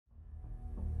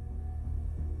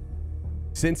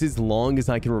Since as long as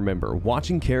I can remember,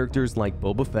 watching characters like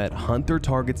Boba Fett hunt their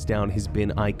targets down has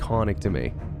been iconic to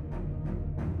me.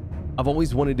 I've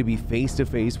always wanted to be face to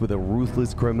face with a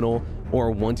ruthless criminal or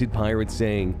a wanted pirate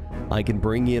saying, I can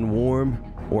bring you in warm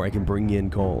or I can bring you in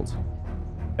cold.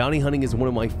 Bounty hunting is one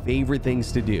of my favorite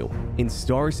things to do, and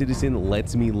Star Citizen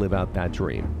lets me live out that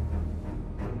dream.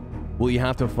 Will you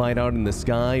have to fight out in the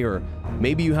sky, or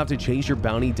maybe you have to chase your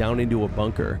bounty down into a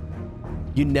bunker?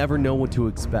 You never know what to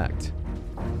expect.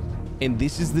 And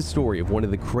this is the story of one of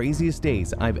the craziest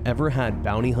days I've ever had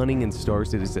bounty hunting in Star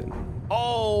Citizen.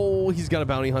 Oh, he's got a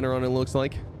bounty hunter on it, looks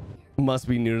like. Must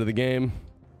be new to the game.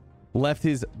 Left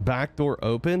his back door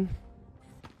open.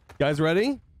 Guys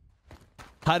ready?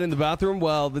 Hide in the bathroom?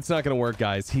 Well, that's not going to work,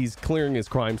 guys. He's clearing his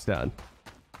crime stat.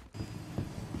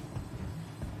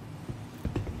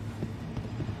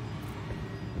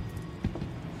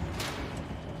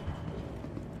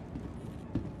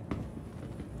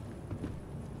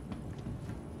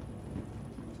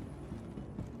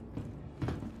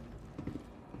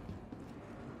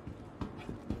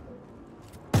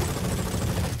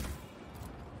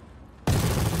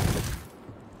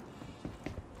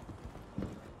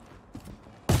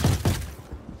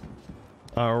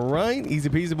 All right, easy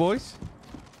peasy, boys.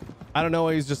 I don't know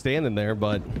why he's just standing there,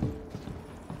 but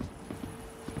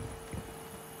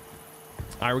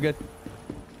all right, we're good.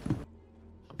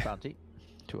 Bounty,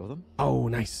 2 of them. Oh,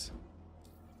 nice.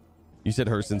 You said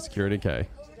Hurston security, okay.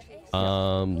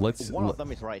 Let's. One of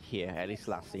them is right here, at least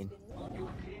last scene.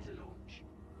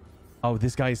 Oh,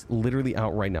 this guy's literally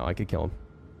out right now. I could kill him.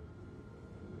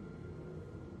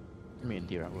 Me and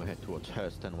Dira will head towards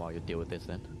Hurston while you deal with this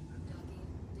then.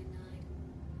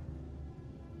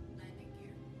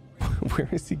 Where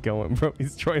is he going, bro?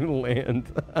 He's trying to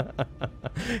land.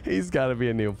 He's got to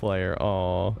be a new player.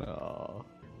 Oh,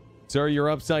 sir, you're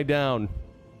upside down.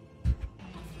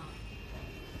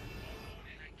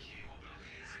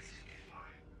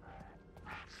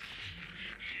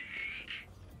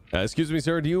 Excuse me,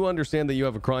 sir. Do you understand that you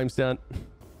have a crime stat?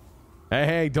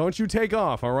 Hey, don't you take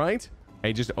off, all right?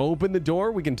 Hey, just open the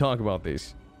door. We can talk about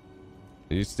this.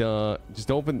 Just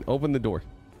open the door.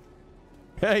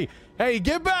 Hey,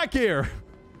 get back here!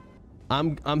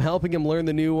 I'm helping him learn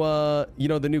the new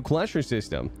the new Clasher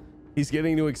system. He's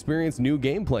getting to experience new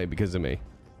gameplay because of me.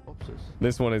 Oopsies.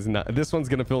 This one is not. This one's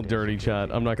gonna feel dirty, chat.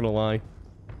 I'm not gonna lie.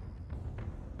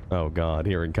 Oh God,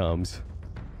 here it comes.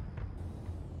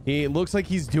 He looks like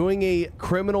he's doing a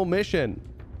criminal mission.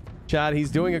 Chat, he's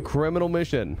doing a criminal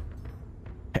mission.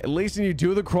 At least when you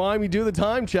do the crime, you do the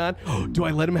time, chat. Do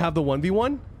I let him have the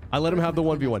 1v1? I let him have the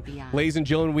 1v1. Ladies and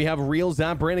gentlemen, we have real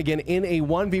Zap Brannigan in a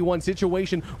 1v1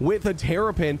 situation with a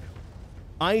Terrapin.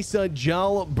 Isa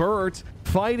Jalbert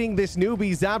fighting this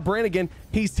newbie, Zap Brannigan.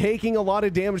 He's taking a lot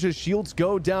of damage as shields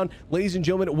go down. Ladies and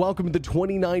gentlemen, welcome to the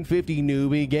 2950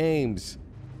 Newbie Games.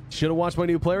 Should have watched my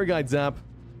new player guide, Zap.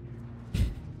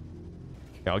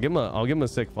 Yeah, I'll give him a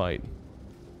sick fight.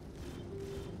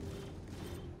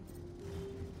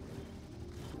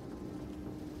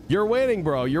 You're winning,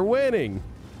 bro. You're winning.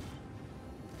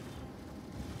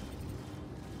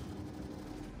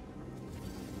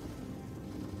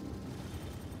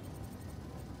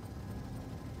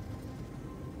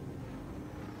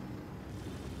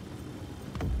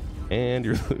 And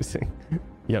you're losing.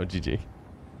 Yo, GG.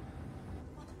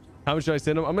 How much should I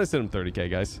send him? I'm gonna send him 30k,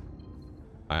 guys.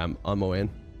 I'm in.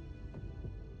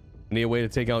 Need a way to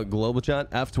take out global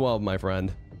chat? F12, my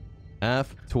friend. F12. Yeah,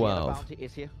 the bounty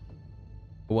is here.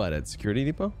 What, at security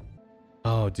depot?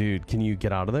 Oh, dude, can you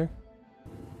get out of there?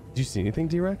 Did you see anything,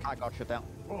 D-Rec? I got shut down.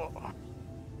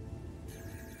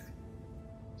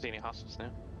 See any hostiles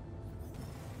now?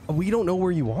 We don't know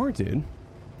where you are, dude.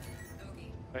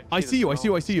 I see you.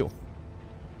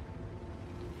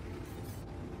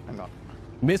 Hang on.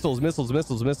 Missiles.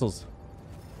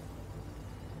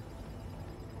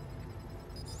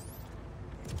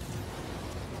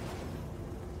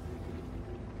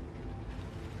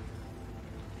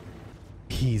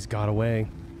 He's got away.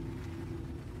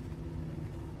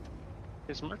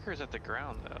 His marker's at the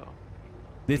ground, though.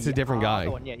 It's a different guy.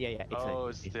 Yeah.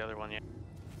 It's the other one, yeah.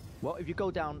 Well, if you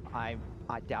go down, I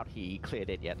doubt he cleared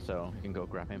it yet, so you can go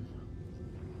grab him.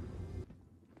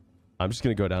 I'm just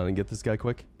gonna go down and get this guy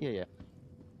quick. Yeah.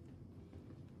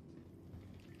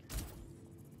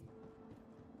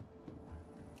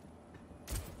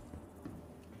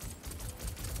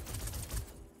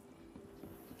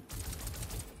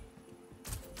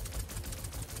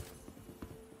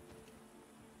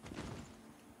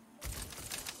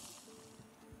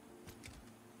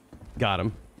 Got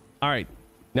him. All right.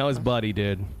 Now his buddy,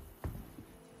 dude.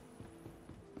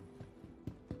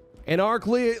 An arc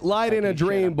light in a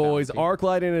dream, boys. Arc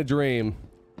light in a dream.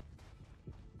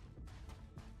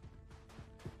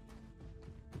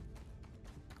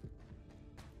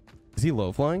 Is he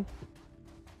low flying?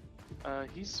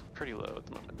 He's pretty low at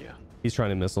the moment, yeah. He's trying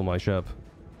to missile my ship.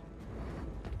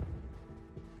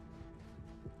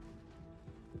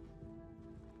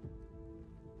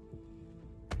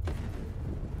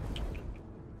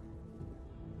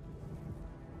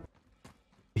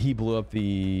 He blew up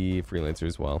the Freelancer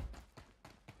as well.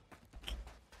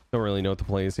 Don't really know what the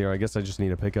play is here. I guess I just need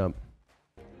to pick up.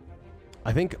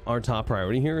 I think our top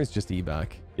priority here is just evac.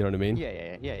 You know what I mean?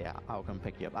 Yeah. I'll come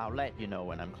pick you up. I'll let you know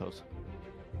when I'm close.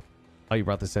 Oh, you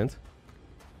brought the synth?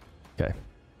 Okay.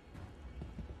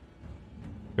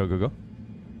 Go, go, go.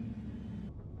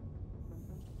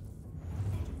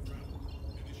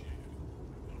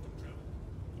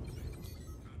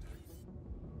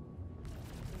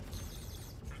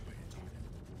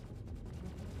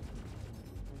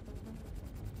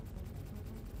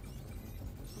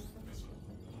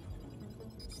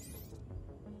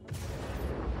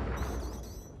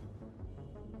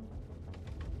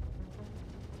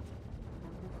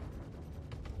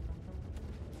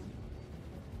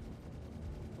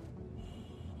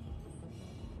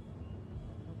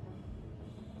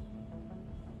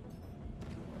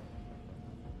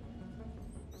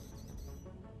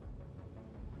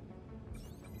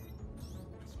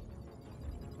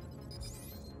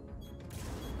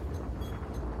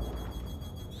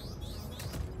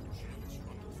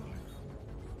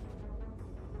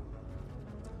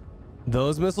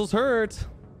 Those missiles hurt.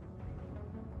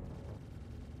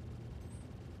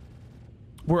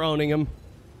 We're owning him.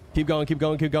 Keep going, keep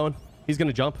going, keep going. He's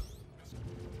gonna jump.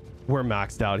 We're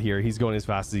maxed out here. He's going as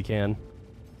fast as he can.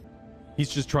 He's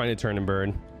just trying to turn and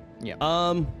burn.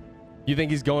 Yeah. You think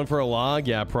he's going for a log?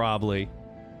 Yeah, probably.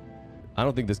 I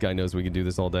don't think this guy knows we can do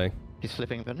this all day. He's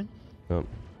slipping, burning. Oh.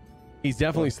 He's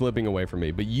definitely slipping away from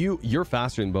me, but you're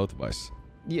faster than both of us.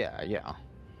 Yeah.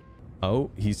 Oh,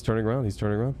 he's turning around. He's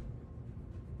turning around.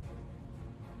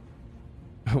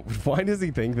 Why does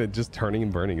he think that just turning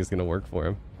and burning is going to work for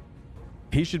him?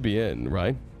 He should be in,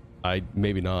 right?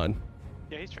 Maybe not.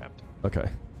 Yeah, he's trapped. Okay.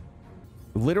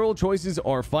 Literal choices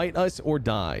are fight us or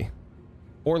die.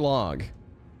 Or log.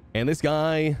 And this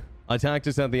guy attacked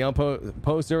us at the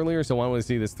outpost earlier, so I want to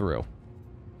see this through.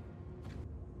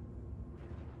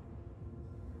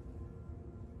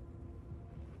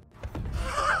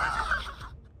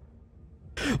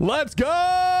 Let's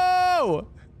go!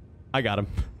 I got him.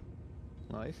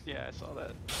 Nice. Yeah, I saw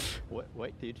that.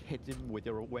 Wait, did you hit him with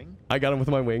your wing? I got him with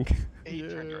my wing. He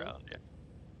turned around, yeah.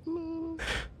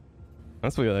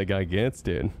 That's what that guy gets,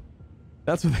 dude.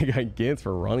 That's what that guy gets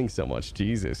for running so much.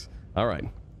 Jesus. All right.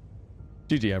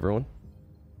 GG, everyone.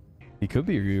 He could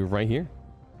be right here.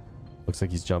 Looks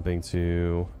like he's jumping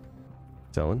to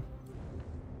Talon.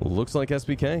 Looks like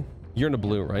SBK. You're in the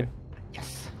blue, right?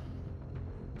 Yes.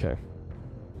 Okay.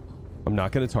 I'm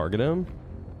not going to target him.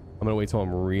 I'm going to wait till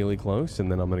I'm really close,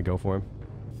 and then I'm going to go for him.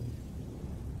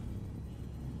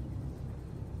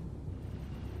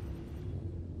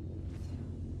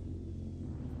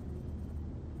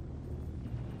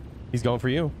 He's going for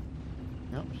you.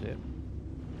 Oh, shit.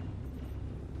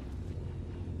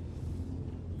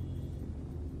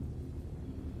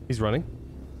 He's running.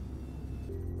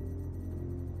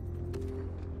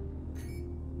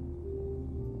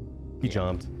 He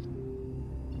jumped.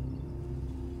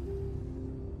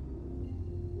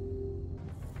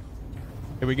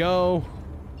 Here we go.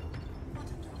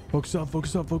 Focus up,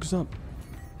 focus up, focus up.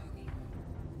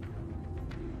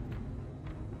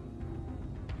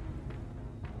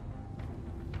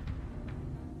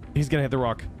 He's gonna hit the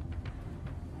rock.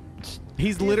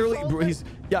 He's literally,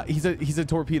 he's a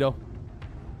torpedo.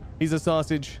 He's a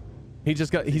sausage. He's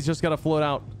just gotta float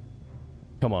out.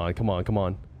 Come on, come on, come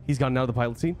on. He's gotten out of the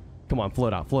pilot seat. Come on,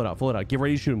 float out, float out, float out. Get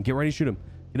ready to shoot him. Get ready to shoot him.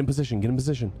 Get in position. Get in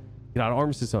position. Get out of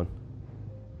armistice zone.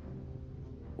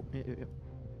 Yeah.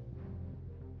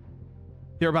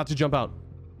 They're about to jump out.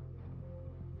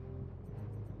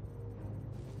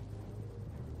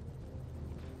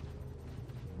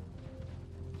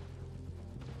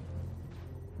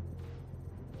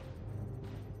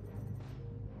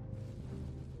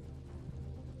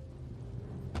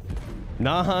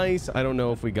 Nice. I don't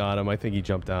know if we got him. I think he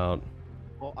jumped out.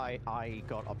 Oh, I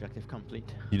got objective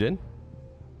complete. You did?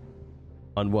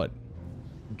 On what?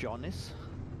 Jonas.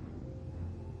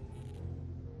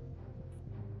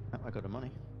 Oh, I got the money.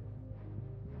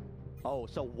 Oh,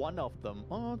 so one of them.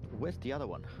 Oh, where's the other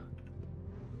one?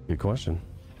 Good question.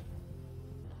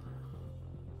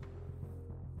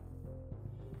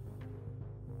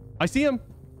 I see him.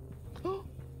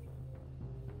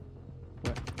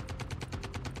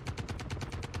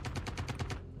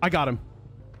 I got him.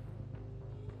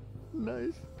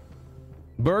 Nice.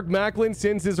 Berk Macklin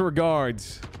sends his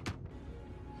regards.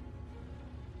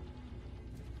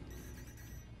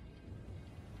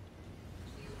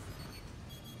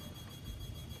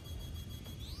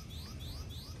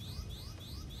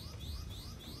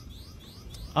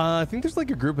 I think there's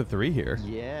like a group of 3 here.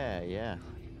 Yeah, yeah.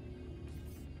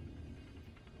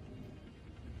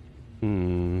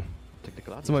 Take the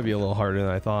glass. This might be a little harder than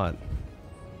I thought.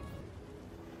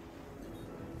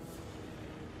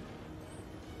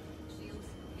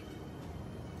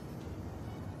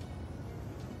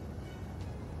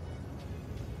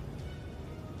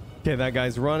 Okay, that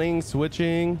guy's running,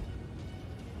 switching.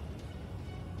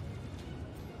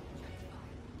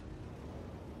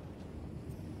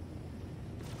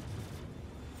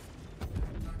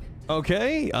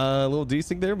 Okay, a little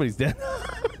desync there, but he's dead.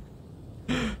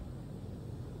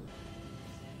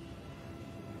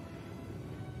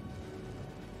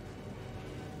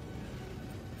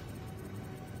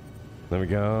 There we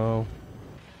go.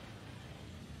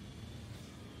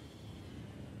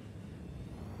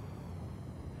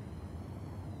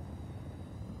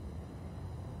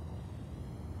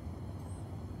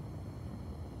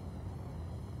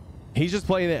 He's just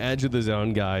playing the edge of the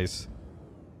zone, guys.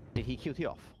 Did he QT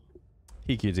off?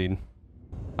 He QT'd.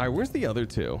 All right, where's the other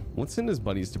 2? Let's send his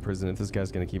buddies to prison if this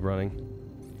guy's gonna keep running.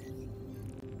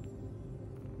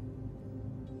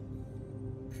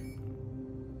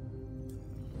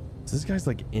 Is this guy's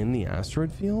like in the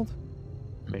asteroid field?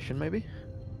 Mission, maybe?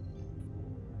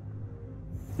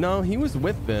 No, he was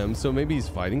with them, so maybe he's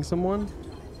fighting someone.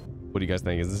 What do you guys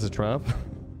think? Is this a trap?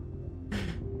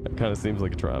 That kind of seems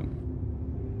like a trap.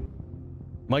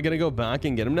 Am I gonna go back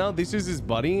and get him now? This is his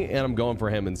buddy, and I'm going for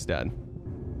him instead.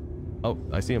 Oh,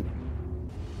 I see him.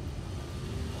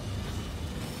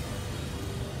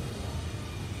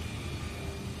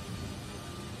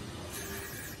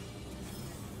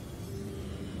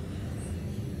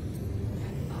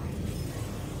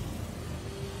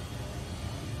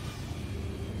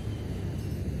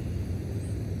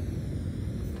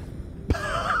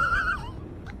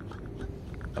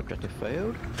 Objective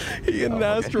failed. He in an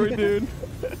asteroid, dude.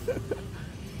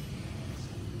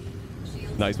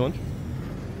 Nice one.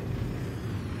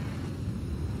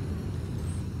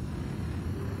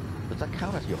 Does that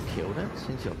count as your kill then,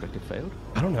 since your objective failed?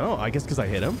 I don't know. I guess because I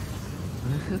hit him.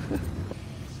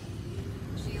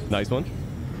 Nice one.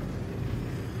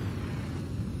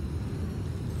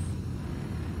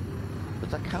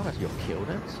 Does that count as your kill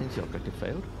then, since your objective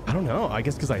failed? I don't know. I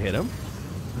guess because I hit him.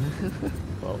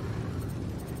 Well,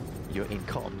 you're in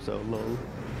comm, so low.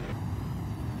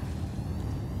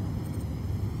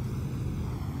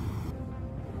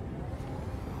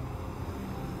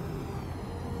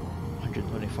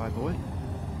 away.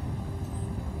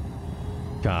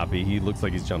 Copy. He looks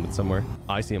like he's jumping somewhere.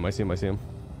 I see him. I see him. I see him.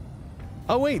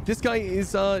 Oh wait, this guy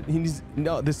is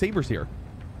no, the Saber's here.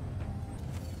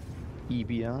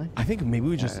 EBI. I think maybe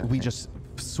we just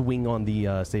swing on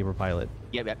the Saber pilot.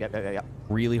 Yep.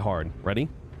 Really hard. Ready?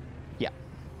 Yeah.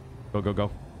 Go, go,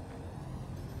 go.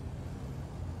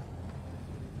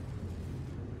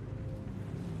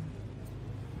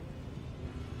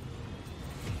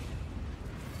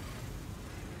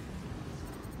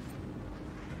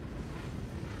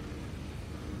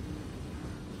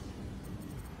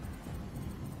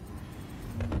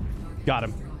 Got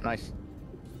him. Nice.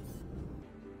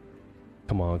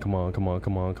 Come on, come on, come on,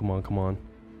 come on, come on, come on.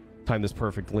 Time this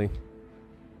perfectly.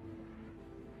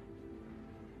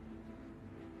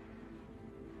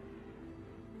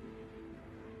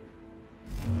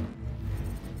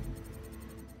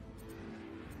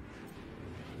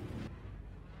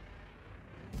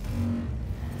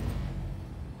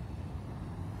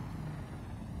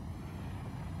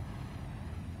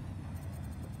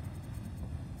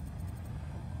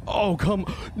 Oh, come.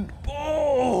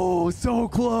 Oh, so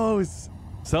close.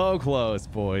 So close,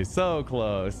 boys. So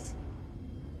close.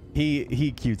 He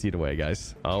QT'd away,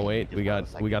 guys. Oh wait, we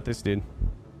got this dude.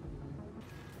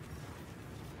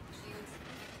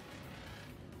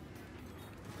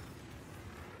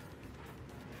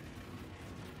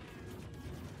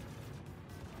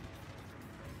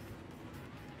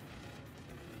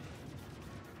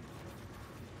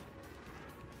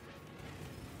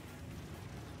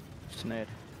 Snared.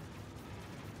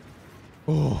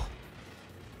 Oh.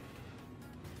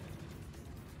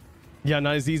 Yeah,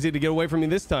 not as easy to get away from me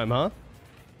this time, huh?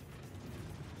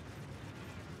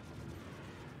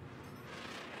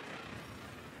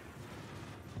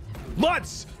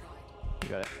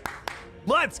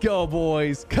 Let's go,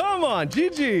 boys. Come on,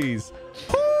 GG's.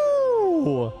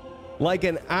 Woo! Like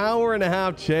an hour and a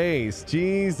half chase.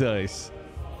 Jesus.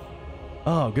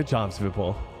 Oh, good job,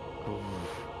 Svipul.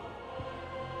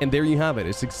 And there you have it,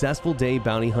 a successful day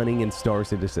bounty hunting in Star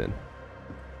Citizen.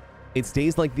 It's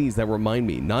days like these that remind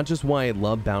me not just why I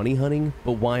love bounty hunting,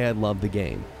 but why I love the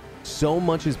game. So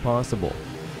much is possible.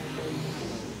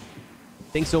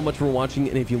 Thanks so much for watching,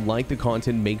 and if you like the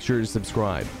content, make sure to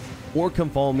subscribe. Or come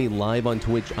follow me live on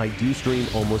Twitch. I do stream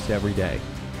almost every day.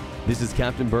 This is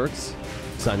Captain Berks,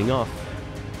 signing off.